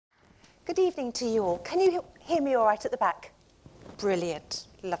Good evening to you all. Can you hear me all right at the back? Brilliant,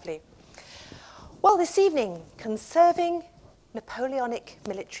 lovely. Well, this evening, conserving Napoleonic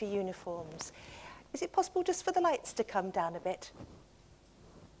military uniforms. Is it possible just for the lights to come down a bit?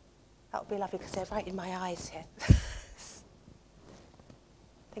 That would be lovely because they're right in my eyes here.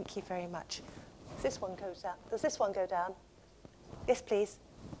 Thank you very much. Does this one go down? Does this one go down? Yes, please.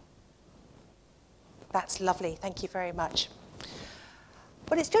 That's lovely. Thank you very much.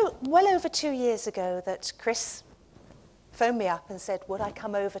 Well, it's well over 2 years ago that Chris phoned me up and said, would I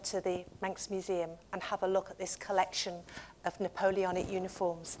come over to the Manx Museum and have a look at this collection of Napoleonic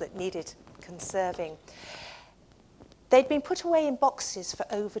uniforms that needed conserving. They'd been put away in boxes for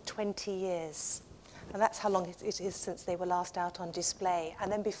over 20 years. And that's how long it is since they were last out on display.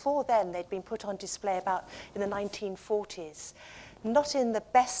 And then before then, they'd been put on display about in the 1940s. Not in the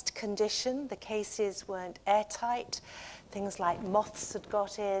best condition. The cases weren't airtight. Things like moths had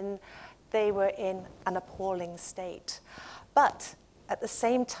got in. They were in an appalling state. But at the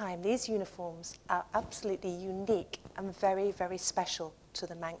same time, these uniforms are absolutely unique and very, very special to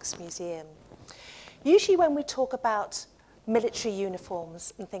the Manx Museum. Usually when we talk about military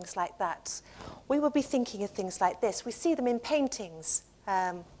uniforms and things like that, we will be thinking of things like this. We see them in paintings,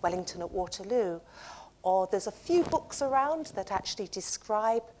 Wellington at Waterloo, or there's a few books around that actually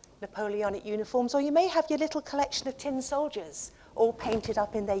describe Napoleonic uniforms, or you may have your little collection of tin soldiers all painted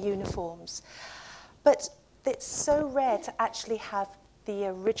up in their uniforms. But it's so rare to actually have the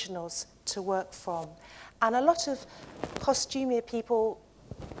originals to work from. And a lot of costumier people,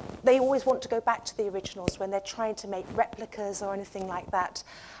 they always want to go back to the originals when they're trying to make replicas or anything like that.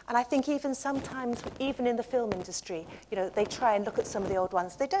 And I think even sometimes, even in the film industry, you know, they try and look at some of the old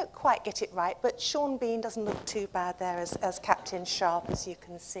ones. They don't quite get it right, but Sean Bean doesn't look too bad there as Captain Sharp, as you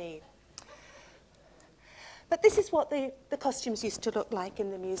can see. But this is what the costumes used to look like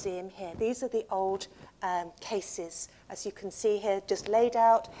in the museum here. These are the old cases, as you can see here, just laid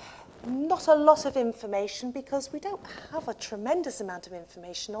out. Not a lot of information because we don't have a tremendous amount of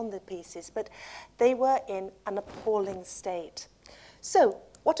information on the pieces, but they were in an appalling state. So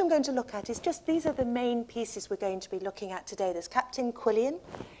what I'm going to look at is just these are the main pieces we're going to be looking at today. There's Captain Quillian,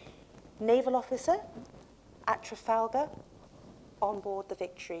 naval officer at Trafalgar, on board the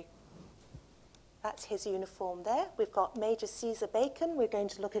Victory. That's his uniform there. We've got Major Caesar Bacon. We're going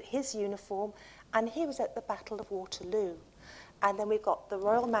to look at his uniform, and he was at the Battle of Waterloo. And then we've got the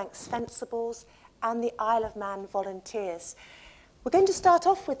Royal Manx Fencibles and the Isle of Man Volunteers. We're going to start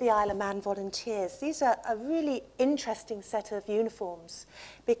off with the Isle of Man Volunteers. These are a really interesting set of uniforms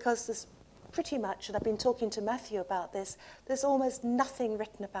because there's pretty much, and I've been talking to Matthew about this, there's almost nothing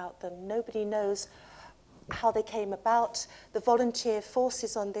written about them. Nobody knows how they came about. The volunteer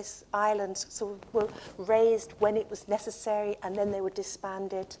forces on this island sort of were raised when it was necessary, and then they were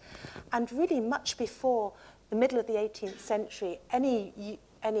disbanded. And really much before the middle of the 18th century,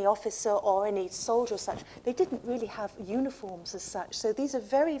 any officer or any soldier as such, they didn't really have uniforms as such. So these are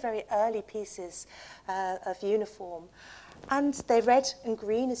very, very early pieces of uniform. And they're red and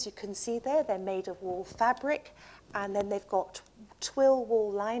green, as you can see there. They're made of wool fabric, and then they've got twill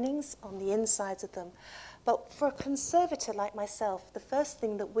wool linings on the insides of them. But for a conservator like myself, the first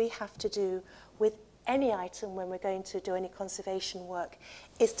thing that we have to do with any item when we're going to do any conservation work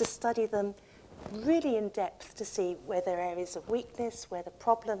is to study them really in depth to see where there are areas of weakness, where the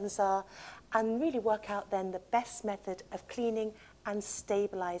problems are, and really work out then the best method of cleaning and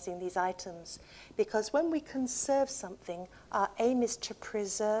stabilizing these items. Because when we conserve something, our aim is to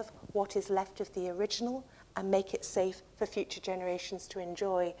preserve what is left of the original and make it safe for future generations to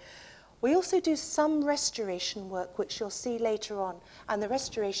enjoy. We also do some restoration work, which you'll see later on, and the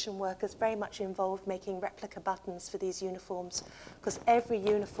restoration work has very much involved making replica buttons for these uniforms, because every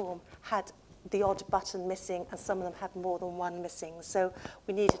uniform had the odd button missing, and some of them had more than one missing. So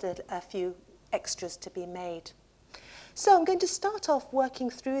we needed a few extras to be made. So I'm going to start off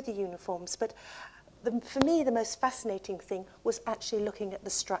working through the uniforms, but for me, the most fascinating thing was actually looking at the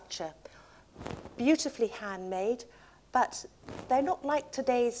structure. Beautifully handmade, but they're not like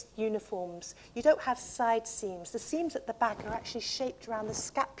today's uniforms. You don't have side seams. The seams at the back are actually shaped around the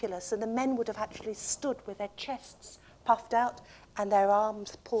scapula, so the men would have actually stood with their chests puffed out and their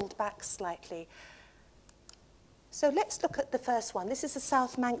arms pulled back slightly. So let's look at the first one. This is the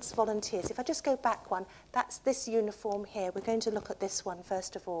South Manx Volunteers. If I just go back one, that's this uniform here. We're going to look at this one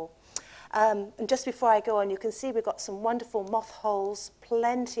first of all. And just before I go on, you can see we've got some wonderful moth holes,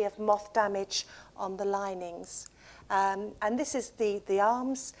 plenty of moth damage on the linings. And this is the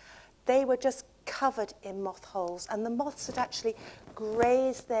arms. They were just covered in moth holes, and the moths had actually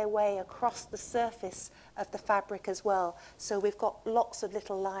grazed their way across the surface of the fabric as well. So we've got lots of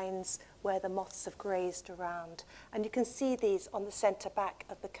little lines where the moths have grazed around. And you can see these on the centre back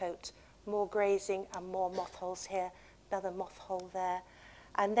of the coat, more grazing and more moth holes here, another moth hole there.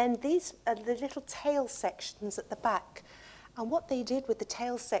 And then these are the little tail sections at the back. And what they did with the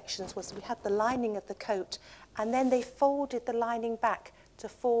tail sections was we had the lining of the coat, and then they folded the lining back to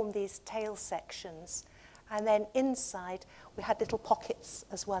form these tail sections. And then inside, we had little pockets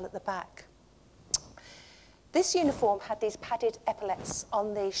as well at the back. This uniform had these padded epaulets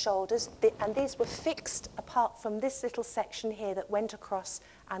on the shoulders, and these were fixed apart from this little section here that went across,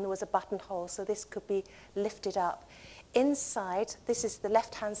 and there was a buttonhole, so this could be lifted up. Inside, this is the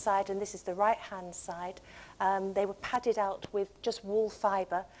left-hand side and this is the right-hand side. They were padded out with just wool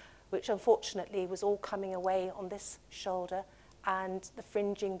fibre, which unfortunately was all coming away on this shoulder, and the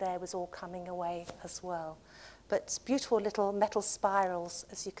fringing there was all coming away as well. But beautiful little metal spirals,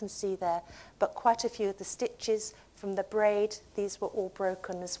 as you can see there, but quite a few of the stitches from the braid, these were all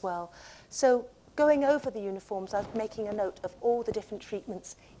broken as well. So going over the uniforms, I was making a note of all the different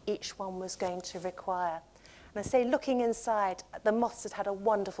treatments each one was going to require. And I say, looking inside, the moths had had a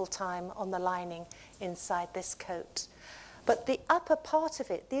wonderful time on the lining inside this coat. But the upper part of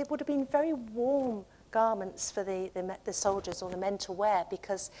it, they would have been very warm garments for the soldiers or the men to wear,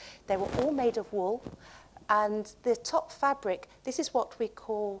 because they were all made of wool. And the top fabric, this is what we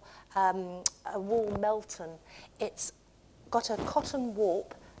call a wool melton. It's got a cotton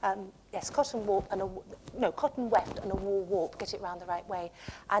warp, cotton warp and cotton weft and a wool warp, get it round the right way.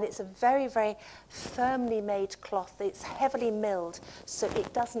 And it's a very, very firmly made cloth. It's heavily milled, so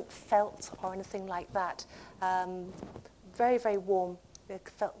it doesn't felt or anything like that. Very, very warm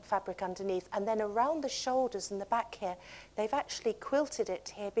felt fabric underneath. And then around the shoulders and the back here, they've actually quilted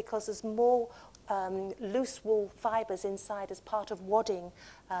it here because there's more loose wool fibres inside as part of wadding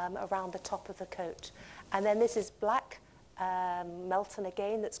around the top of the coat. And then this is black melton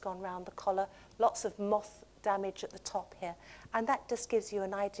again that's gone round the collar, lots of moth damage at the top here, and that just gives you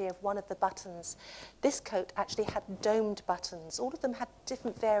an idea of one of the buttons. This coat actually had domed buttons. All of them had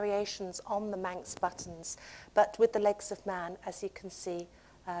different variations on the Manx buttons, but with the legs of man, as you can see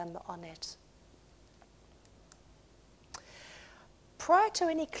on it. Prior to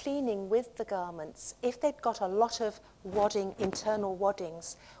any cleaning with the garments, if they'd got a lot of wadding, internal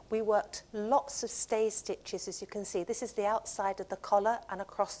waddings, we worked lots of stay stitches, as you can see. This is the outside of the collar and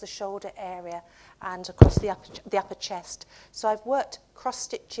across the shoulder area and across the upper chest. So I've worked cross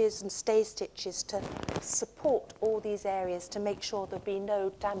stitches and stay stitches to support all these areas to make sure there'll be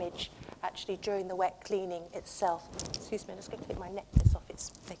no damage actually during the wet cleaning itself. Excuse me, I'm just going to take my necklace off,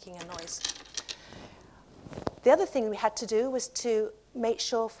 it's making a noise. The other thing we had to do was to make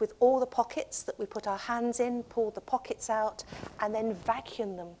sure with all the pockets that we put our hands in, pull the pockets out, and then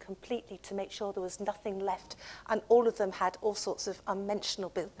vacuum them completely to make sure there was nothing left. And all of them had all sorts of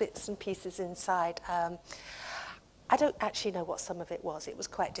unmentionable bits and pieces inside. I don't actually know what some of it was. It was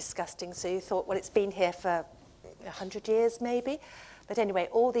quite disgusting. So you thought, well, it's been here for 100 years maybe. But anyway,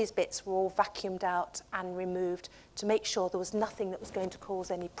 all these bits were all vacuumed out and removed to make sure there was nothing that was going to cause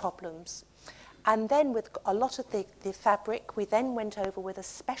any problems. And then with a lot of the fabric, we then went over with a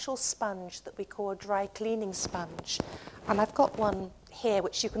special sponge that we call a dry cleaning sponge. And I've got one here,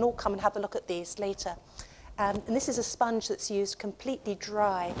 which you can all come and have a look at these later. And this is a sponge that's used completely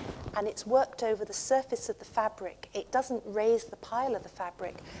dry, and it's worked over the surface of the fabric. It doesn't raise the pile of the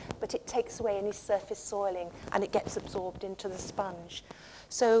fabric, but it takes away any surface soiling, and it gets absorbed into the sponge.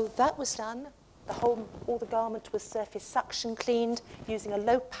 So that was done. All the garment was surface suction cleaned using a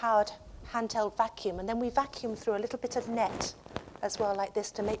low-powered handheld vacuum, and then we vacuum through a little bit of net as well, like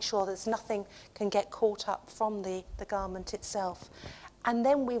this, to make sure there's nothing can get caught up from the garment itself. And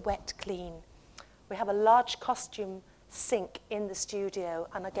then we wet clean. We have a large costume sink in the studio,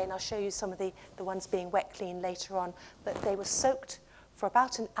 and again I'll show you some of the ones being wet clean later on, but they were soaked for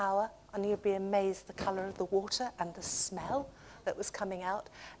about an hour, and you'll be amazed the colour of the water and the smell that was coming out.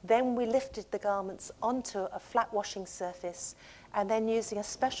 Then we lifted the garments onto a flat washing surface, and then using a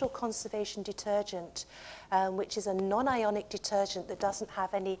special conservation detergent, which is a non-ionic detergent that doesn't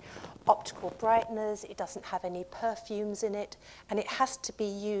have any optical brighteners, it doesn't have any perfumes in it, and it has to be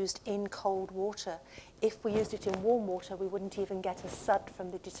used in cold water. If we used it in warm water, we wouldn't even get a sud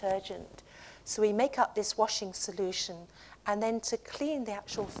from the detergent. So we make up this washing solution, and then to clean the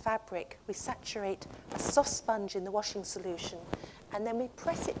actual fabric, we saturate a soft sponge in the washing solution, and then we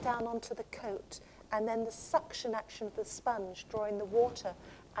press it down onto the coat, and then the suction action of the sponge drawing the water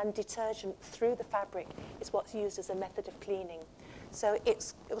and detergent through the fabric is what's used as a method of cleaning. So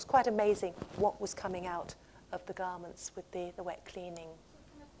it was quite amazing what was coming out of the garments with the wet cleaning.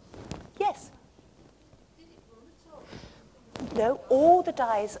 Yes? Did it run at all? No, all the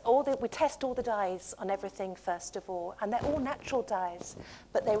dyes, we test all the dyes on everything first of all, and they're all natural dyes,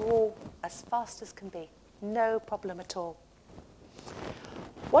 but they were all as fast as can be. No problem at all.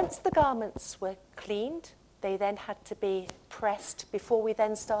 Once the garments were cleaned, they then had to be pressed before we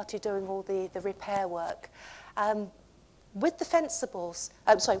then started doing all the repair work. With the fencibles,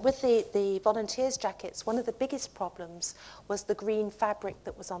 with the volunteers' jackets, one of the biggest problems was the green fabric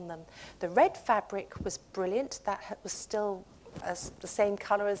that was on them. The red fabric was brilliant. That was still the same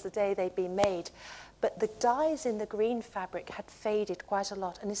colour as the day they'd been made. But the dyes in the green fabric had faded quite a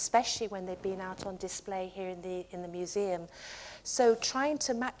lot, and especially when they'd been out on display here in the museum. So trying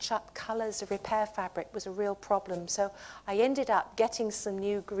to match up colours of repair fabric was a real problem. So I ended up getting some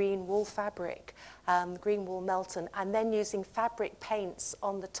new green wool fabric, green wool Melton, and then using fabric paints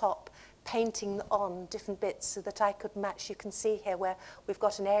on the top, painting on different bits so that I could match. You can see here where we've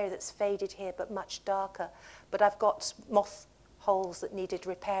got an area that's faded here but much darker. But I've got moth holes that needed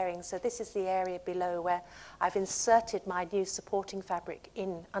repairing. So this is the area below where I've inserted my new supporting fabric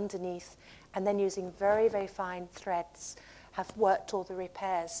in underneath, and then using very, very fine threads have worked all the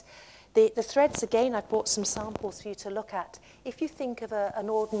repairs. The threads, again, I've brought some samples for you to look at. If you think of an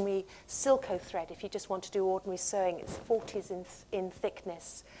ordinary Silco thread, if you just want to do ordinary sewing, it's 40s in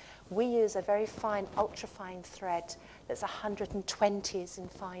thickness. We use a very fine, ultra-fine thread that's 120s in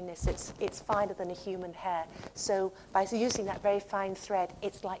fineness. It's finer than a human hair. So by using that very fine thread,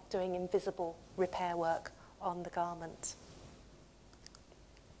 it's like doing invisible repair work on the garment.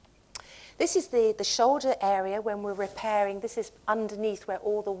 This is the shoulder area when we're repairing. This is underneath where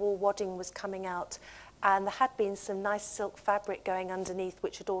all the wool wadding was coming out. And there had been some nice silk fabric going underneath,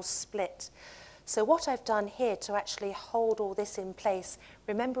 which had all split. So what I've done here to actually hold all this in place,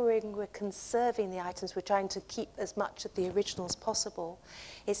 remembering we're conserving the items, we're trying to keep as much of the original as possible,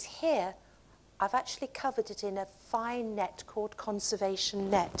 is here I've actually covered it in a fine net called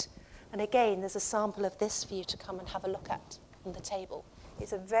conservation net. And again, there's a sample of this for you to come and have a look at on the table.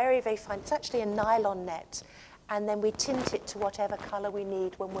 It's a very, very fine, it's actually a nylon net. And then we tint it to whatever colour we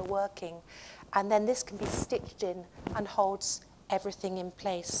need when we're working. And then this can be stitched in and holds everything in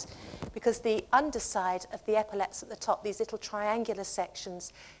place. Because the underside of the epaulets at the top, these little triangular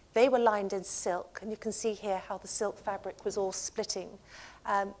sections, they were lined in silk. And you can see here how the silk fabric was all splitting.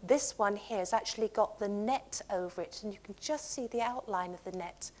 This one here has actually got the net over it. And you can just see the outline of the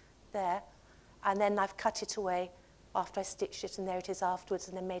net there. And then I've cut it away after I stitched it, and there it is afterwards,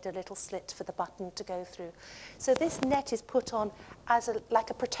 and then made a little slit for the button to go through. So this net is put on as like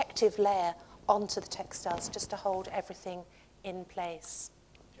a protective layer onto the textiles, just to hold everything in place.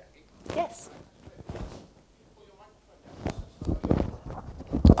 Jackie? Yes? Pull your microphone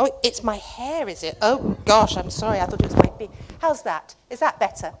down. Oh, it's my hair, is it? Oh, gosh, I'm sorry. I thought it was my beard. How's that? Is that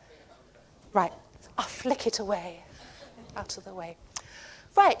better? Right. I'll flick it away, out of the way.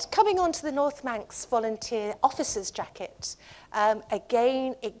 Right, coming on to the North Manx volunteer officer's jacket.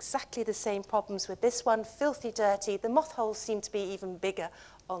 Again, exactly the same problems with this one. Filthy dirty. The moth holes seem to be even bigger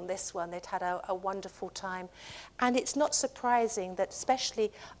on this one. They'd had a wonderful time. And it's not surprising that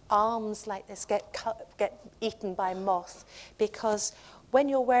especially arms like this get eaten by moth, because when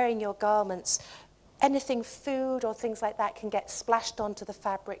you're wearing your garments, anything food or things like that can get splashed onto the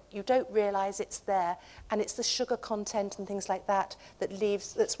fabric. You don't realise it's there, and it's the sugar content and things like that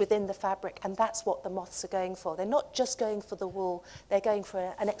that's within the fabric, and that's what the moths are going for. They're not just going for the wool, they're going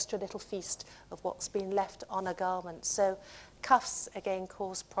for an extra little feast of what's been left on a garment. So cuffs, again,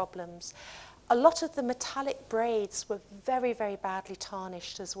 cause problems. A lot of the metallic braids were very, very badly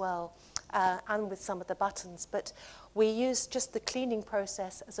tarnished as well, and with some of the buttons, but we used just the cleaning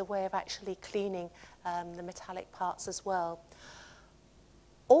process as a way of actually cleaning the metallic parts as well.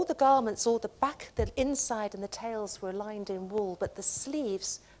 All the garments, all the back, the inside and the tails were lined in wool, but the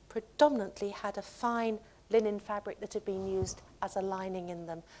sleeves predominantly had a fine linen fabric that had been used as a lining in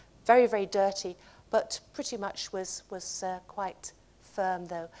them. Very, very dirty, but pretty much was quite firm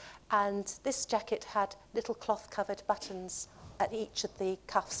though. And this jacket had little cloth-covered buttons at each of the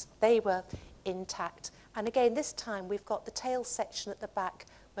cuffs. They were intact. And again, this time we've got the tail section at the back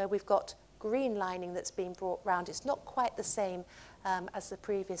where we've got green lining that's been brought round. It's not quite the same as the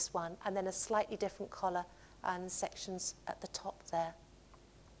previous one, and then a slightly different collar and sections at the top there.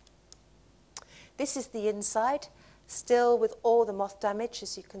 This is the inside, still with all the moth damage,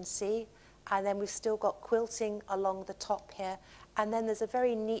 as you can see, and then we've still got quilting along the top here, And then there's a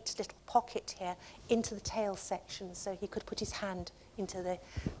very neat little pocket here into the tail section, so he could put his hand into the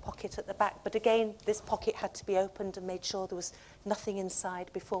pocket at the back. But again, this pocket had to be opened and made sure there was nothing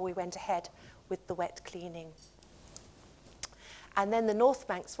inside before we went ahead with the wet cleaning. And then the North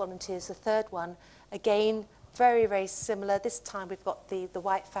Manx volunteers, the third one, again, very, very similar. This time we've got the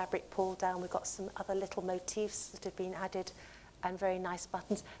white fabric pulled down. We've got some other little motifs that have been added and very nice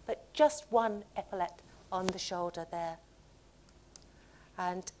buttons, but just one epaulette on the shoulder there.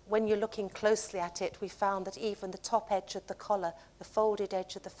 And when you're looking closely at it, we found that even the top edge of the collar, the folded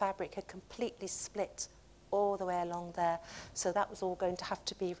edge of the fabric, had completely split all the way along there. So that was all going to have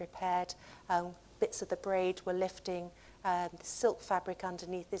to be repaired. Bits of the braid were lifting. The silk fabric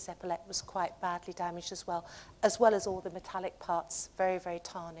underneath this epaulette was quite badly damaged as well as all the metallic parts, very, very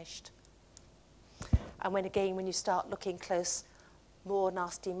tarnished. And when you start looking close, more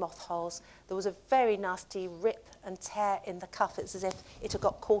nasty moth holes. There was a very nasty rip and tear in the cuff. It's as if it had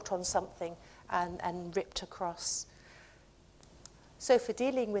got caught on something and ripped across. So for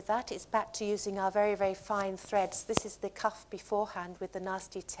dealing with that, it's back to using our very, very fine threads. This is the cuff beforehand with the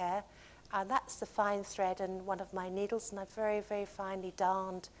nasty tear. And that's the fine thread and one of my needles, and I've very, very finely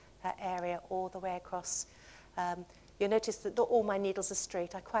darned that area all the way across. You'll notice that not all my needles are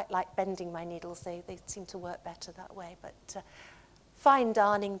straight. I quite like bending my needles. They seem to work better that way. But fine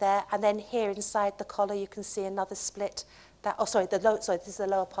darning there, and then here inside the collar you can see another split. This is the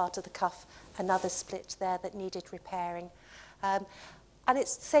lower part of the cuff, another split there that needed repairing. And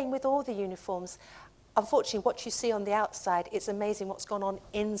it's the same with all the uniforms. Unfortunately, what you see on the outside, it's amazing what's gone on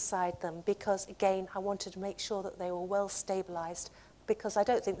inside them, because again, I wanted to make sure that they were well stabilized, because I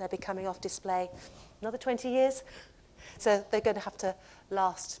don't think they'll be coming off display another 20 years. So they're going to have to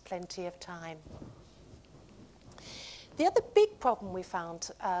last plenty of time. The other big problem we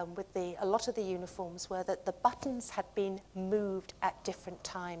found with a lot of the uniforms were that the buttons had been moved at different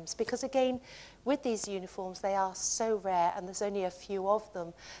times, because again, with these uniforms, they are so rare and there's only a few of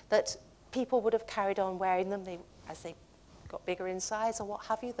them, that people would have carried on wearing them as they got bigger in size or what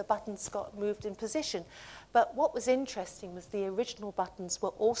have you. The buttons got moved in position. But what was interesting was the original buttons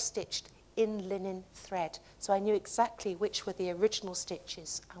were all stitched in linen thread. So I knew exactly which were the original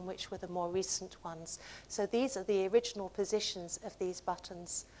stitches and which were the more recent ones. So these are the original positions of these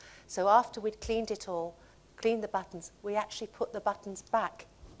buttons. So after we'd cleaned it all, cleaned the buttons, we actually put the buttons back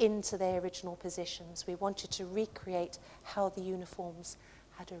into their original positions. We wanted to recreate how the uniforms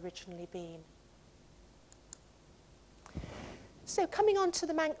had originally been. So coming on to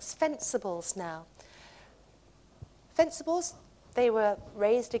the Manx fencibles now. Fencibles, they were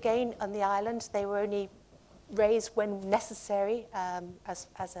raised again on the island. They were only raised when necessary as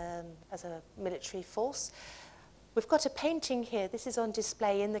a military force. We've got a painting here, this is on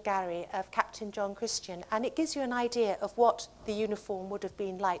display in the gallery, of Captain John Christian, and it gives you an idea of what the uniform would have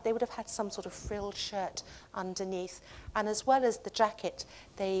been like. They would have had some sort of frilled shirt underneath, and as well as the jacket,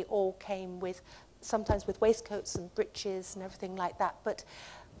 they all came with, sometimes with waistcoats and breeches and everything like that. But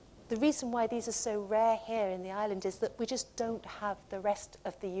the reason why these are so rare here in the island is that we just don't have the rest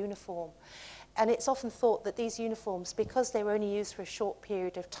of the uniform. And it's often thought that these uniforms, because they were only used for a short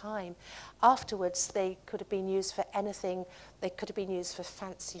period of time, afterwards they could have been used for anything. They could have been used for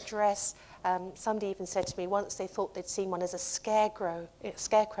fancy dress. Somebody even said to me once they thought they'd seen one as a scarecrow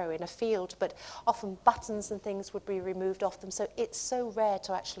in a field, but often buttons and things would be removed off them. So it's so rare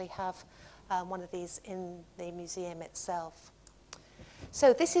to actually have one of these in the museum itself.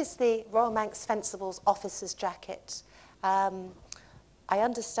 So this is the Royal Manx Fencibles officer's jacket. I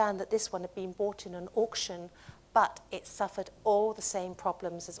understand that this one had been bought in an auction, but it suffered all the same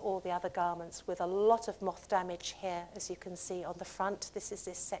problems as all the other garments, with a lot of moth damage here, as you can see on the front. This is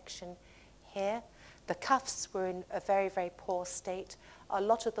this section here. The cuffs were in a very, very poor state. A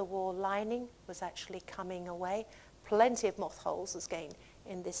lot of the wool lining was actually coming away. Plenty of moth holes again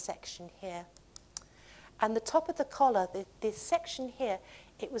in this section here. And the top of the collar, this section here,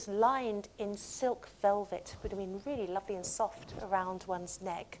 it was lined in silk velvet. It would have been really lovely and soft around one's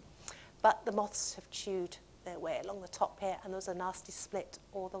neck. But the moths have chewed their way along the top here, and there was a nasty split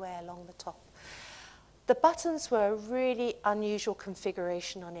all the way along the top. The buttons were a really unusual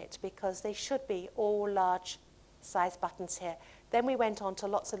configuration on it, because they should be all large size buttons here. Then we went on to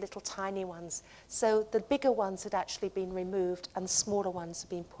lots of little tiny ones. So the bigger ones had actually been removed and smaller ones had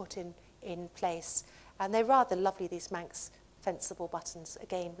been put in place. And they're rather lovely, these Manx fencible buttons,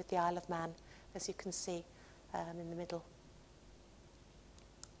 again with the Isle of Man, as you can see in the middle.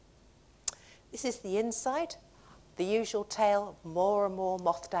 This is the inside, the usual tail, more and more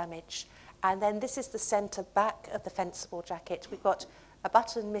moth damage. And then this is the centre back of the fencible jacket. We've got a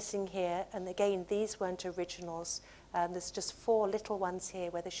button missing here, and again, these weren't originals. There's just 4 little ones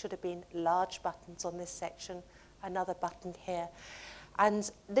here where there should have been large buttons on this section, another button here. And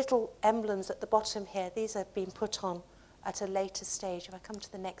little emblems at the bottom here, these have been put on at a later stage. If I come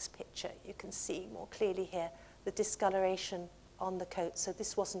to the next picture, you can see more clearly here the discoloration on the coat. So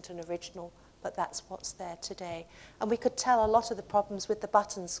this wasn't an original, but that's what's there today. And we could tell a lot of the problems with the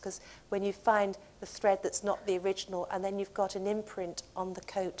buttons, because when you find the thread that's not the original and then you've got an imprint on the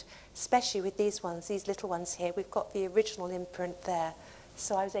coat, especially with these ones, these little ones here, we've got the original imprint there.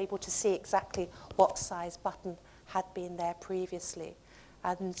 So I was able to see exactly what size button had been there previously.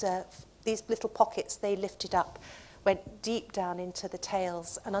 And these little pockets, they lifted up, went deep down into the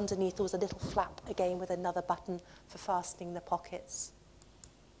tails, and underneath there was a little flap again with another button for fastening the pockets.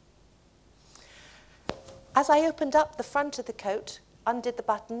 As I opened up the front of the coat, undid the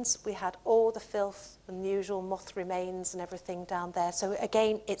buttons, we had all the filth and the usual moth remains and everything down there. So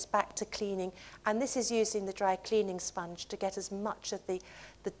again, it's back to cleaning. And this is using the dry cleaning sponge to get as much of the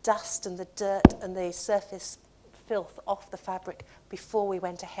dust and the dirt and the surface filth off the fabric before we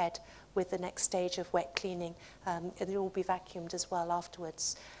went ahead with the next stage of wet cleaning. It'll all be vacuumed as well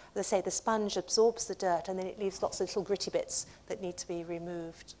afterwards. As I say, the sponge absorbs the dirt and then it leaves lots of little gritty bits that need to be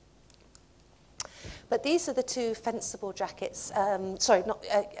removed. But these are the 2 fencible jackets. Sorry, not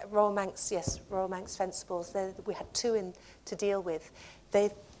Royal Manx. Yes, Royal Manx fencibles. We had 2 to deal with.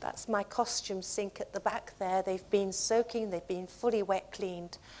 That's my costume sink at the back there. They've been soaking. They've been fully wet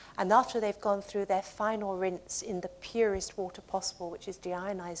cleaned, and after they've gone through their final rinse in the purest water possible, which is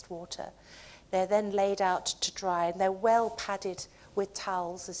deionized water, they're then laid out to dry, and they're well padded with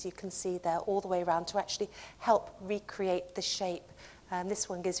towels, as you can see there, all the way around to actually help recreate the shape. This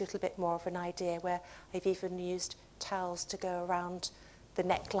one gives you a little bit more of an idea, where I've even used towels to go around the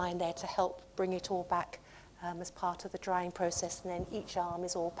neckline there to help bring it all back as part of the drying process, and then each arm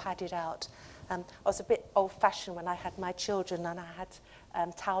is all padded out. I was a bit old-fashioned when I had my children, and I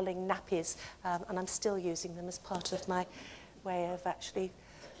had toweling nappies, and I'm still using them as part of my way of actually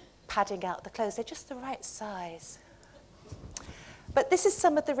padding out the clothes. They're just the right size. But this is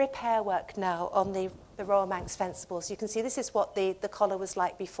some of the repair work now on the Royal Manx fencibles. You can see this is what the collar was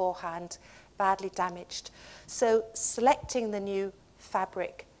like beforehand, badly damaged. So selecting the new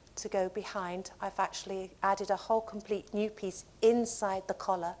fabric to go behind, I've actually added a whole complete new piece inside the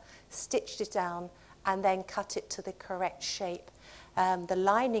collar, stitched it down, and then cut it to the correct shape. The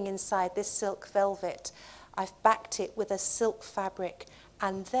lining inside this silk velvet, I've backed it with a silk fabric,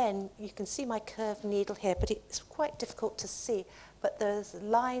 and then you can see my curved needle here, but it's quite difficult to see, but there's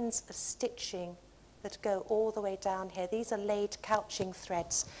lines of stitching that go all the way down here. These are laid couching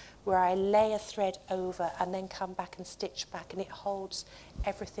threads where I lay a thread over and then come back and stitch back, and it holds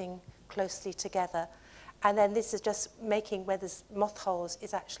everything closely together. And then this is just making where there's moth holes,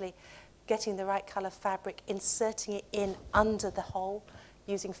 is actually getting the right colour fabric, inserting it in under the hole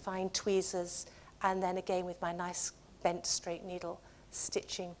using fine tweezers, and then again with my nice bent straight needle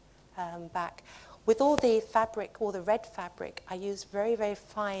stitching back. With all the fabric, all the red fabric, I use very, very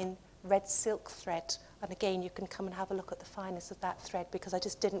fine red silk thread. And again, you can come and have a look at the fineness of that thread, because I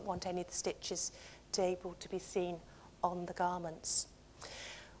just didn't want any of the stitches to be able to be seen on the garments.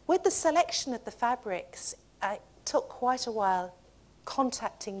 With the selection of the fabrics, it took quite a while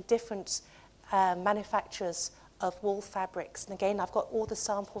contacting different manufacturers of wool fabrics. And again, I've got all the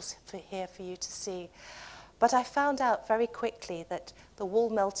samples here for you to see. But I found out very quickly that the wool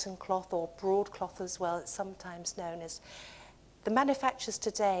Melton cloth, or broadcloth as well, it's sometimes known as, the manufacturers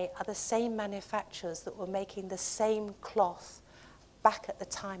today are the same manufacturers that were making the same cloth back at the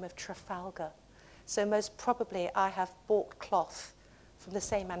time of Trafalgar. So most probably I have bought cloth from the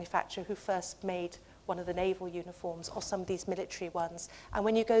same manufacturer who first made one of the naval uniforms or some of these military ones. And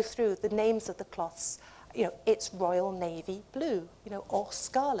when you go through the names of the cloths, you know, it's Royal Navy blue, you know, or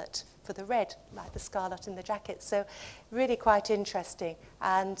scarlet for the red, like the scarlet in the jacket. So really quite interesting.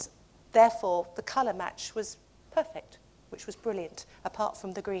 And therefore, the colour match was perfect, which was brilliant, apart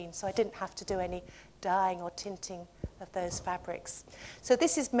from the green. So I didn't have to do any dyeing or tinting of those fabrics. So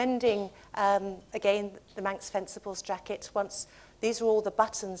this is mending, again, the Manx Fencibles jacket. Once these are all the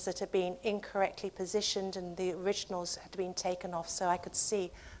buttons that had been incorrectly positioned and the originals had been taken off, so I could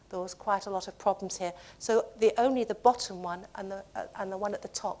see there was quite a lot of problems here. So only the bottom one and the one at the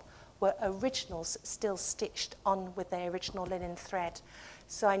top were originals still stitched on with their original linen thread.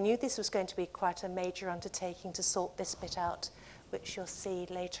 So I knew this was going to be quite a major undertaking to sort this bit out, which you'll see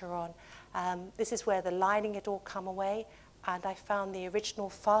later on. This is where the lining had all come away, and I found the original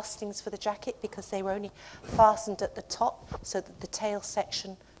fastenings for the jacket, because they were only fastened at the top so that the tail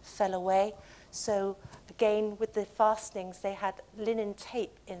section fell away. So again, with the fastenings, they had linen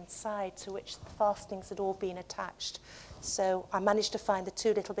tape inside to which the fastenings had all been attached. So I managed to find the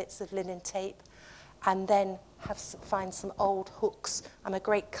 2 little bits of linen tape and then find some old hooks. I'm a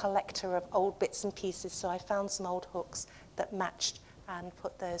great collector of old bits and pieces, so I found some old hooks that matched and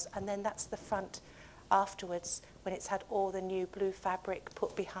put those. And then that's the front afterwards, when it's had all the new blue fabric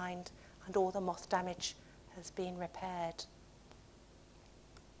put behind and all the moth damage has been repaired.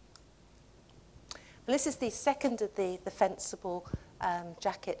 Well, this is the second of the fencible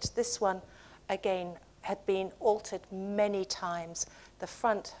jacket. This one, again, had been altered many times. The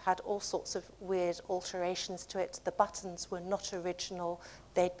front had all sorts of weird alterations to it. The buttons were not original.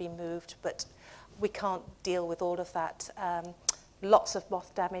 They'd been moved, but we can't deal with all of that. Lots of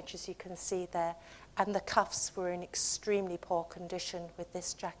moth damage, as you can see there. And the cuffs were in extremely poor condition with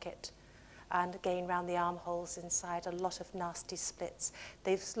this jacket. And again, round the armholes inside, a lot of nasty splits.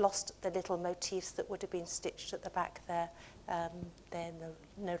 They've lost the little motifs that would have been stitched at the back there. They're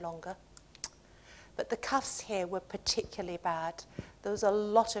no longer. But the cuffs here were particularly bad. There was a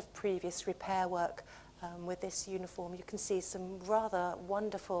lot of previous repair work with this uniform. You can see some rather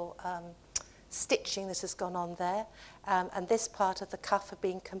wonderful stitching that has gone on there. And this part of the cuff had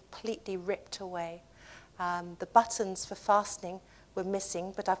been completely ripped away. The buttons for fastening were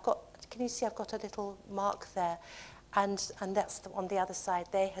missing, but can you see I've got a little mark there? And that's on the other side.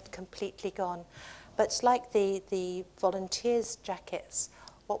 They had completely gone. But like the volunteers' jackets,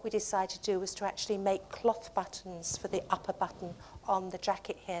 what we decided to do was to actually make cloth buttons for the upper button on the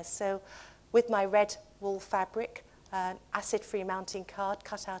jacket here. So with my red wool fabric, an acid-free mounting card,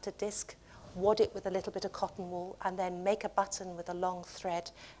 cut out a disc, wad it with a little bit of cotton wool, and then make a button with a long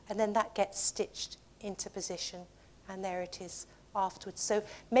thread, and then that gets stitched into position, and there it is afterwards. So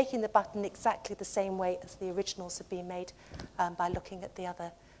making the button exactly the same way as the originals had been made by looking at the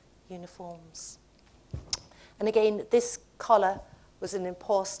other uniforms. And again, this collar was in a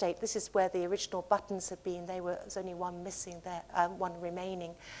poor state. This is where the original buttons had been. There was only one missing there, one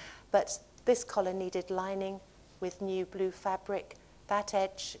remaining. But this collar needed lining with new blue fabric. That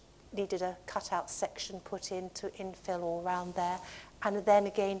edge needed a cut-out section put in to infill all around there. And then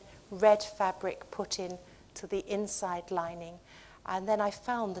again, red fabric put in to the inside lining. And then I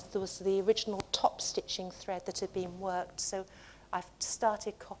found that there was the original top stitching thread that had been worked. So I've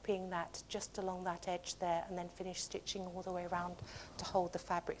started copying that just along that edge there and then finished stitching all the way around to hold the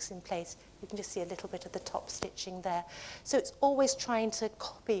fabrics in place. You can just see a little bit of the top stitching there. So it's always trying to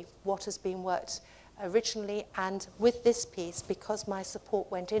copy what has been worked originally, and with this piece, because my support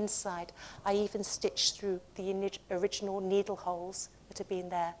went inside, I even stitched through the original needle holes that had been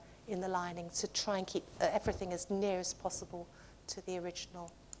there in the lining to try and keep everything as near as possible to the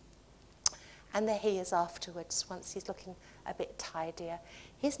original. And there he is afterwards, once he's looking a bit tidier.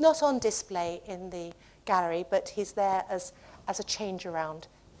 He's not on display in the gallery, but he's there as a change around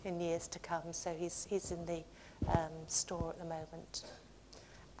in years to come. So he's in the store at the moment.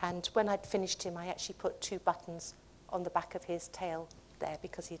 And when I'd finished him, I actually put 2 buttons on the back of his tail there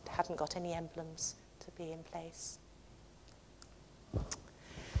because he hadn't got any emblems to be in place.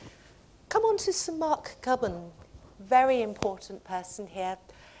 Come on to Sir Mark Cubbon, very important person here.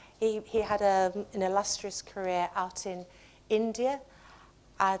 He had an illustrious career out in India,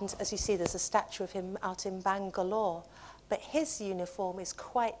 and as you see, there's a statue of him out in Bangalore. But his uniform is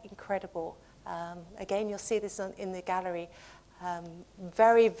quite incredible. Again, you'll see this in the gallery.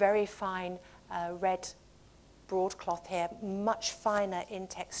 Very, very fine red broadcloth here, much finer in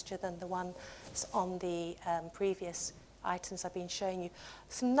texture than the ones on the previous items I've been showing you.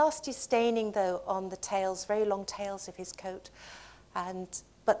 Some nasty staining, though, on the tails, very long tails of his coat.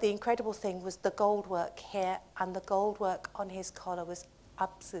 But the incredible thing was the gold work here, and the gold work on his collar was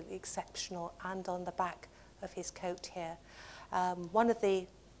absolutely exceptional, and on the back of his coat here. One of the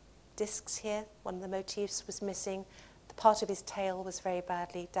discs here, one of the motifs was missing. The part of his tail was very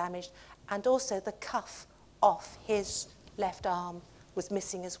badly damaged, and also the cuff off his left arm was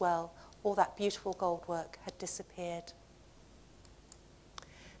missing as well. All that beautiful gold work had disappeared.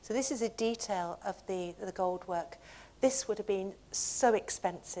 So this is a detail of the gold work. This would have been so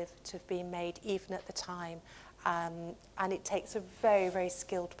expensive to have been made even at the time, and it takes a very, very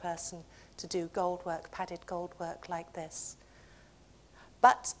skilled person to do gold work, padded gold work like this.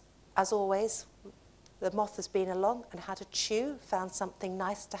 But, as always, the moth has been along and had a chew, found something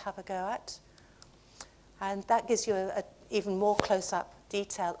nice to have a go at. And that gives you an even more close-up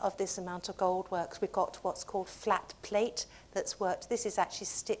detail of this amount of gold work. We've got what's called flat plate that's worked. This is actually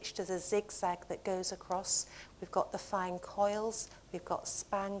stitched as a zigzag that goes across. We've got the fine coils, we've got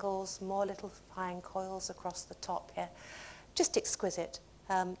spangles, more little fine coils across the top here. Just exquisite.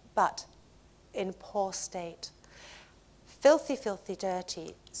 But in poor state. Filthy, filthy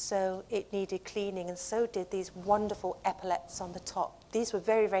dirty, so it needed cleaning, and so did these wonderful epaulets on the top. These were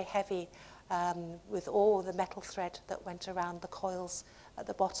very, very heavy with all the metal thread that went around the coils at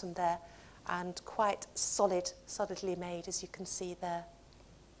the bottom there, and quite solidly made, as you can see there.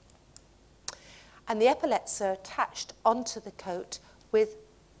 And the epaulets are attached onto the coat with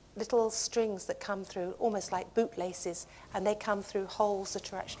little strings that come through, almost like bootlaces, and they come through holes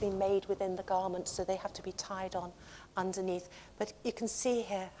that are actually made within the garment, so they have to be tied on underneath. But you can see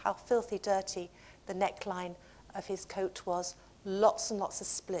here how filthy dirty the neckline of his coat was. Lots and lots of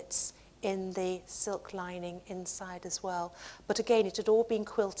splits in the silk lining inside as well. But again, it had all been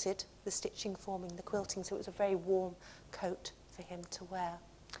quilted, the stitching forming the quilting, so it was a very warm coat for him to wear.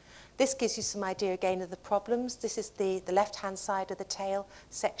 This gives you some idea again of the problems. This is the left-hand side of the tail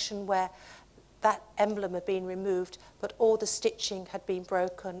section where that emblem had been removed, but all the stitching had been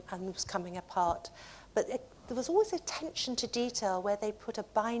broken and was coming apart. But there was always attention to detail where they put a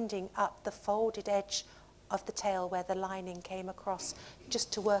binding up the folded edge of the tail where the lining came across,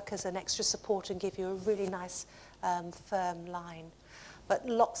 just to work as an extra support and give you a really nice firm line. But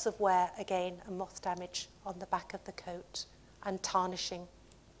lots of wear again and moth damage on the back of the coat and tarnishing.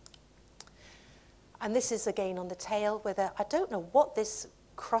 And this is again on the tail where I don't know what this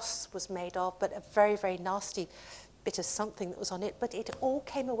cross was made of, but a very, very nasty bit of something that was on it, but it all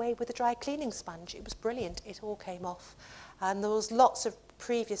came away with a dry cleaning sponge. It was brilliant. It all came off. And there was lots of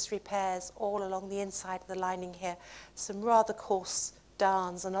previous repairs all along the inside of the lining here, some rather coarse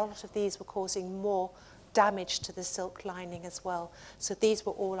darns, and a lot of these were causing more damage to the silk lining as well. So these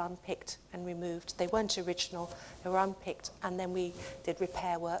were all unpicked and removed. They weren't original, they were unpicked, and then we did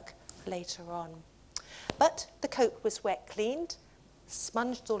repair work later on. But the coat was wet cleaned,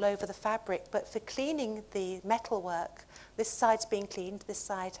 sponged all over the fabric, but for cleaning the metalwork, this side's been cleaned, this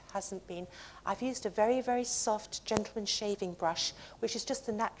side hasn't been. I've used a very, very soft gentleman's shaving brush, which is just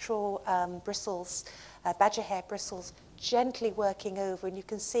the natural bristles, badger hair bristles, gently working over, and you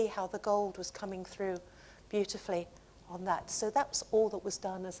can see how the gold was coming through beautifully on that. So that's all that was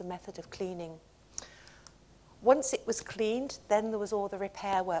done as a method of cleaning. Once it was cleaned, then there was all the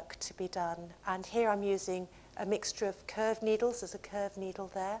repair work to be done. And here I'm using a mixture of curved needles, there's a curved needle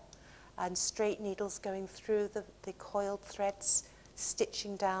there, and straight needles going through the coiled threads,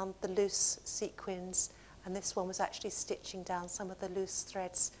 stitching down the loose sequins, and this one was actually stitching down some of the loose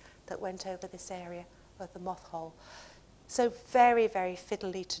threads that went over this area of the moth hole. So very, very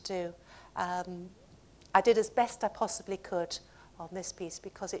fiddly to do. I did as best I possibly could on this piece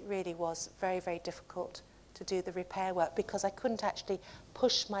because it really was very, very difficult to do the repair work, because I couldn't actually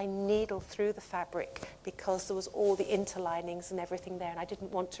push my needle through the fabric because there was all the interlinings and everything there, and I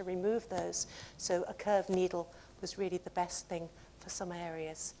didn't want to remove those. So a curved needle was really the best thing for some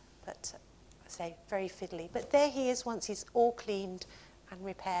areas, but I say very fiddly. But there he is once he's all cleaned and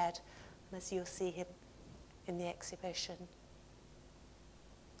repaired, and as you'll see him in the exhibition.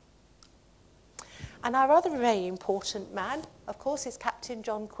 And our other very important man, of course, is Captain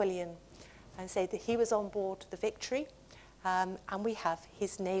John Quillian. And say that he was on board the Victory, and we have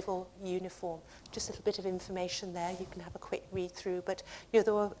his naval uniform. Just a little bit of information there. You can have a quick read through. But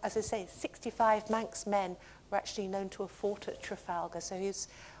there were, as I say, 65 Manx men were actually known to have fought at Trafalgar. So he's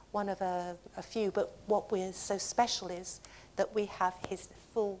one of a few. But what was so special is that we have his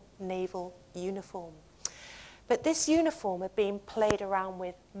full naval uniform. But this uniform had been played around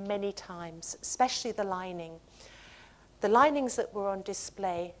with many times, especially the lining. The linings that were on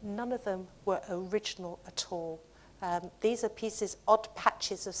display, none of them were original at all. These are pieces, odd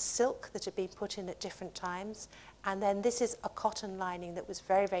patches of silk that had been put in at different times. And then this is a cotton lining that was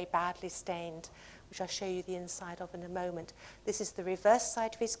very, very badly stained, which I'll show you the inside of in a moment. This is the reverse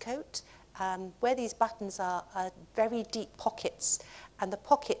side of his coat. Where these buttons are very deep pockets, and the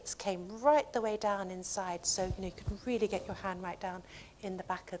pockets came right the way down inside, so you could really get your hand right down in the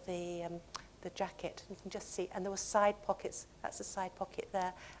back of the jacket. You can just see, and there were side pockets. That's a side pocket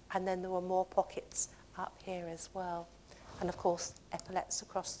there, and then there were more pockets up here as well, and of course epaulettes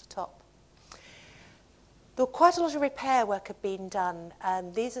across the top. There were quite a lot of repair work had been done,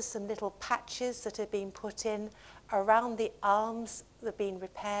 and these are some little patches that had been put in around the arms. There have been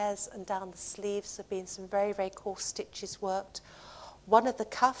repairs, and down the sleeves there have been some very, very coarse stitches worked. One of the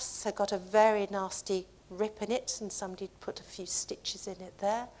cuffs had got a very nasty rip in it, and somebody put a few stitches in it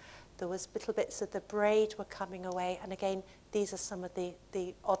there. There was little bits of the braid were coming away, and again, these are some of the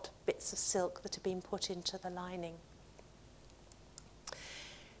odd bits of silk that have been put into the lining.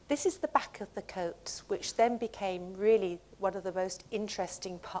 This is the back of the coat, which then became really one of the most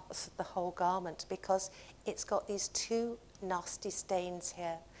interesting parts of the whole garment, because it's got these two nasty stains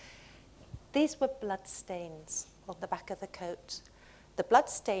here. These were blood stains on the back of the coat. The blood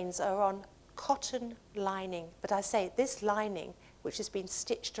stains are on cotton lining, but I say this lining, which has been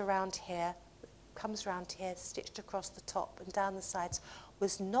stitched around here, comes around here, stitched across the top and down the sides,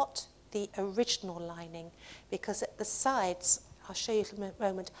 was not the original lining, because at the sides, I'll show you in a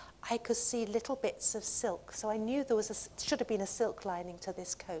moment, I could see little bits of silk. So I knew there was should have been a silk lining to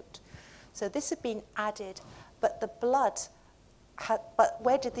this coat. So this had been added, but the blood but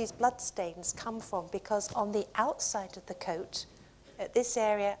where did these blood stains come from? Because on the outside of the coat, at this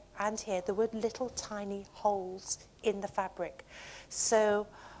area and here, there were little tiny holes in the fabric. So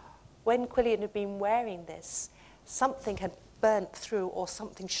when Quillian had been wearing this, something had burnt through or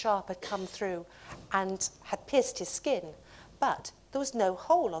something sharp had come through and had pierced his skin. But there was no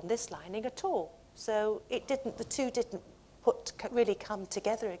hole on this lining at all. So the two didn't really come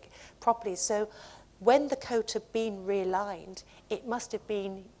together properly. So when the coat had been relined, it must have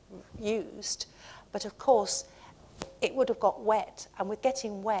been used. But of course, it would have got wet. And with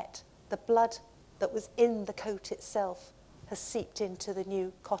getting wet, the blood that was in the coat itself has seeped into the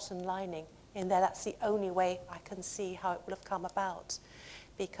new cotton lining in there. That's the only way I can see how it would have come about,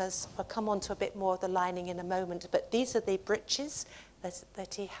 because I'll come on to a bit more of the lining in a moment. But these are the breeches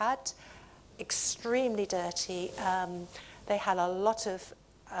that he had, extremely dirty. They had a lot of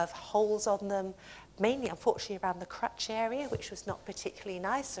holes on them, mainly, unfortunately, around the crutch area, which was not particularly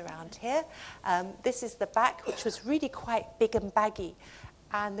nice around here. This is the back, which was really quite big and baggy.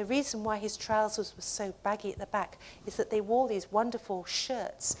 And the reason why his trousers were so baggy at the back is that they wore these wonderful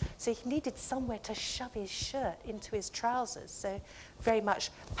shirts. So he needed somewhere to shove his shirt into his trousers. So very much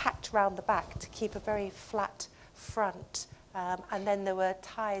packed around the back to keep a very flat front. And then there were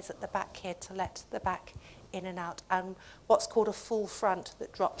ties at the back here to let the back in and out. And what's called a full front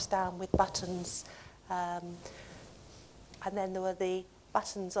that drops down with buttons. And then there were the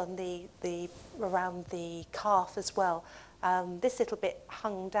buttons on around the calf as well. This little bit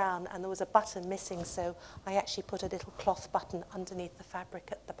hung down and there was a button missing, so I actually put a little cloth button underneath the fabric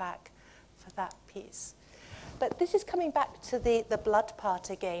at the back for that piece. But this is coming back to the blood part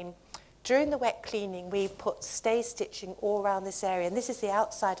again. During the wet cleaning, we put stay stitching all around this area, and this is the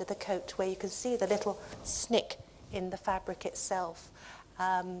outside of the coat where you can see the little snick in the fabric itself.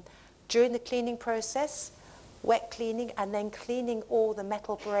 During the cleaning process, wet cleaning and then cleaning all the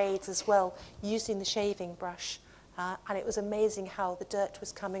metal braids as well using the shaving brush. And it was amazing how the dirt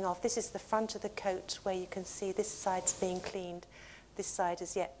was coming off. This is the front of the coat where you can see this side's being cleaned. This side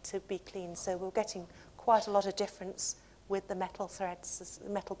is yet to be cleaned. So we're getting quite a lot of difference with the metal threads,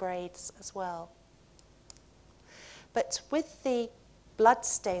 metal braids as well. But with the blood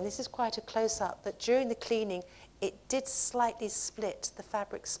stain, this is quite a close-up, that during the cleaning, it did slightly split, the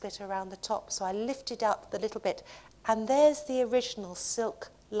fabric split around the top. So I lifted up the little bit, and there's the original silk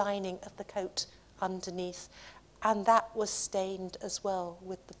lining of the coat underneath. And that was stained as well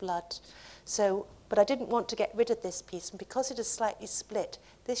with the blood. So, but I didn't want to get rid of this piece, and because it is slightly split,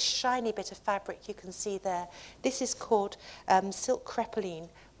 this shiny bit of fabric you can see there, this is called silk crepeline,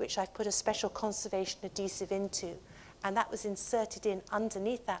 which I've put a special conservation adhesive into, and that was inserted in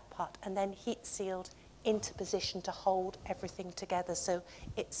underneath that part and then heat sealed into position to hold everything together, so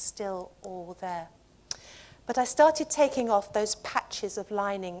it's still all there. But I started taking off those patches of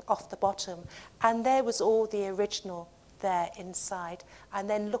lining off the bottom, and there was all the original there inside. And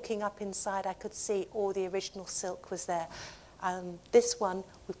then looking up inside, I could see all the original silk was there. This one,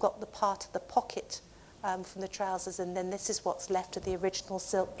 we've got the part of the pocket from the trousers, and then this is what's left of the original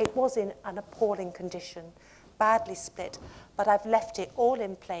silk. It was in an appalling condition, badly split, but I've left it all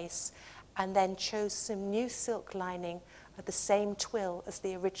in place and then chose some new silk lining of the same twill as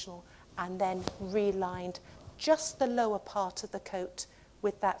the original, and then relined just the lower part of the coat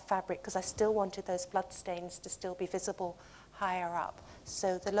with that fabric, because I still wanted those blood stains to still be visible higher up.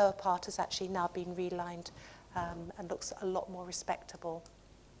 So the lower part has actually now been relined and looks a lot more respectable.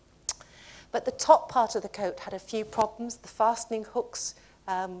 But the top part of the coat had a few problems. The fastening hooks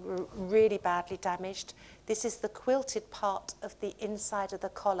were really badly damaged. This is the quilted part of the inside of the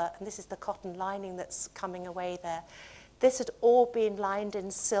collar, and this is the cotton lining that's coming away there. This had all been lined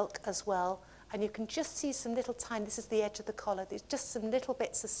in silk as well, and you can just see some little tiny, this is the edge of the collar, there's just some little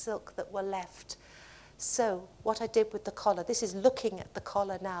bits of silk that were left. So what I did with the collar, this is looking at the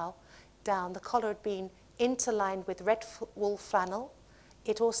collar now, down. The collar had been interlined with red wool flannel.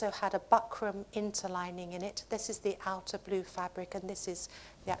 It also had a buckram interlining in it. This is the outer blue fabric, and this is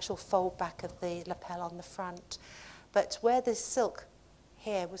the actual fold back of the lapel on the front. But where the silk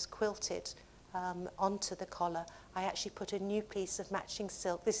here was quilted onto the collar, I actually put a new piece of matching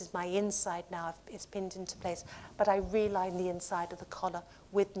silk. This is my inside now, it's pinned into place, but I relined the inside of the collar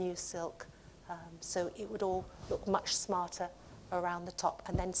with new silk So it would all look much smarter around the top,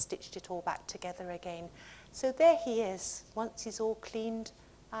 and then stitched it all back together again. So there he is, once he's all cleaned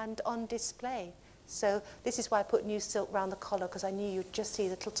and on display. So this is why I put new silk around the collar, because I knew you'd just see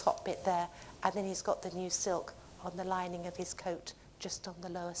the little top bit there, and then he's got the new silk on the lining of his coat, just on the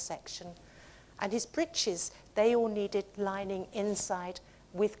lower section. And his breeches, they all needed lining inside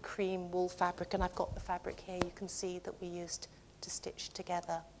with cream wool fabric, and I've got the fabric here you can see that we used to stitch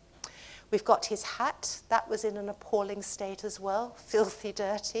together. We've got his hat. That was in an appalling state as well, filthy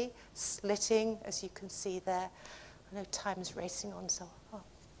dirty, slitting, as you can see there. I know time's racing on, so I'll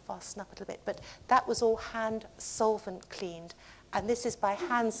fasten up a little bit. But that was all hand solvent cleaned. And this is by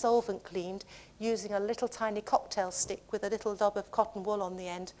hand solvent cleaned using a little tiny cocktail stick with a little dob of cotton wool on the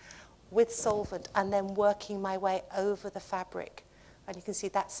end with solvent, and then working my way over the fabric. And you can see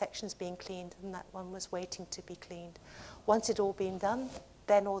that section's being cleaned, and that one was waiting to be cleaned. Once it all been done,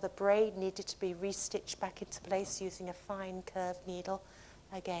 then all the braid needed to be restitched back into place using a fine curved needle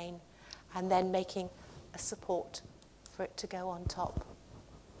again, and then making a support for it to go on top.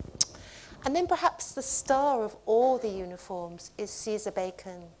 And then perhaps the star of all the uniforms is Caesar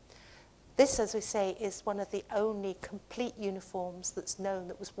Bacon. This, as we say, is one of the only complete uniforms that's known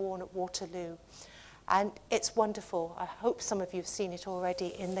that was worn at Waterloo. And it's wonderful. I hope some of you have seen it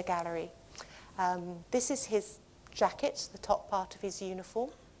already in the gallery. This is his jacket, the top part of his uniform,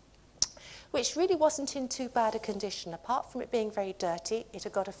 which really wasn't in too bad a condition. Apart from it being very dirty, it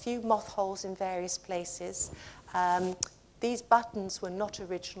had got a few moth holes in various places. These buttons were not